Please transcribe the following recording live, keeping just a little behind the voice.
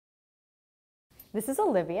This is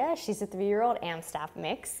Olivia. She's a 3-year-old Amstaff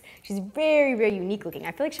mix. She's very, very unique looking.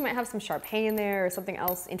 I feel like she might have some Shar-Pei in there or something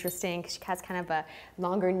else interesting because she has kind of a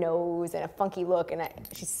longer nose and a funky look, and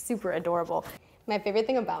she's super adorable. My favorite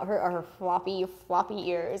thing about her are her floppy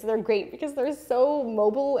ears. They're great because they're so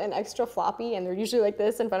mobile and extra floppy, and they're usually like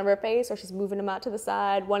this in front of her face, or she's moving them out to the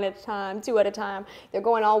side, 1 at a time, 2 at a time. They're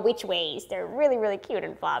going all which ways. They're really, really cute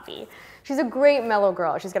and floppy. She's a great mellow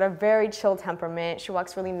girl. She's got a very chill temperament. She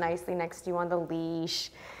walks really nicely next to you on the leash.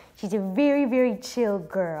 She's a very, very chill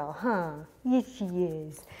girl, huh? Yes, she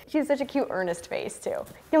is. She has such a cute, earnest face, too.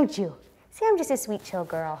 Don't you? See, I'm just a sweet, chill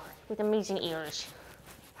girl with amazing ears.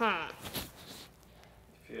 Huh.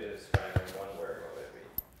 If you had to describe her in one word, what would it be?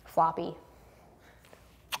 Floppy.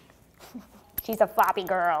 She's a floppy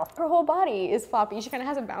girl. Her whole body is floppy. She kind of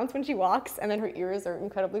has a bounce when she walks, and then her ears are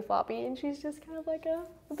incredibly floppy, and she's just kind of like a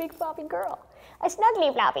big floppy girl. A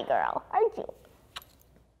snuggly floppy girl, aren't you?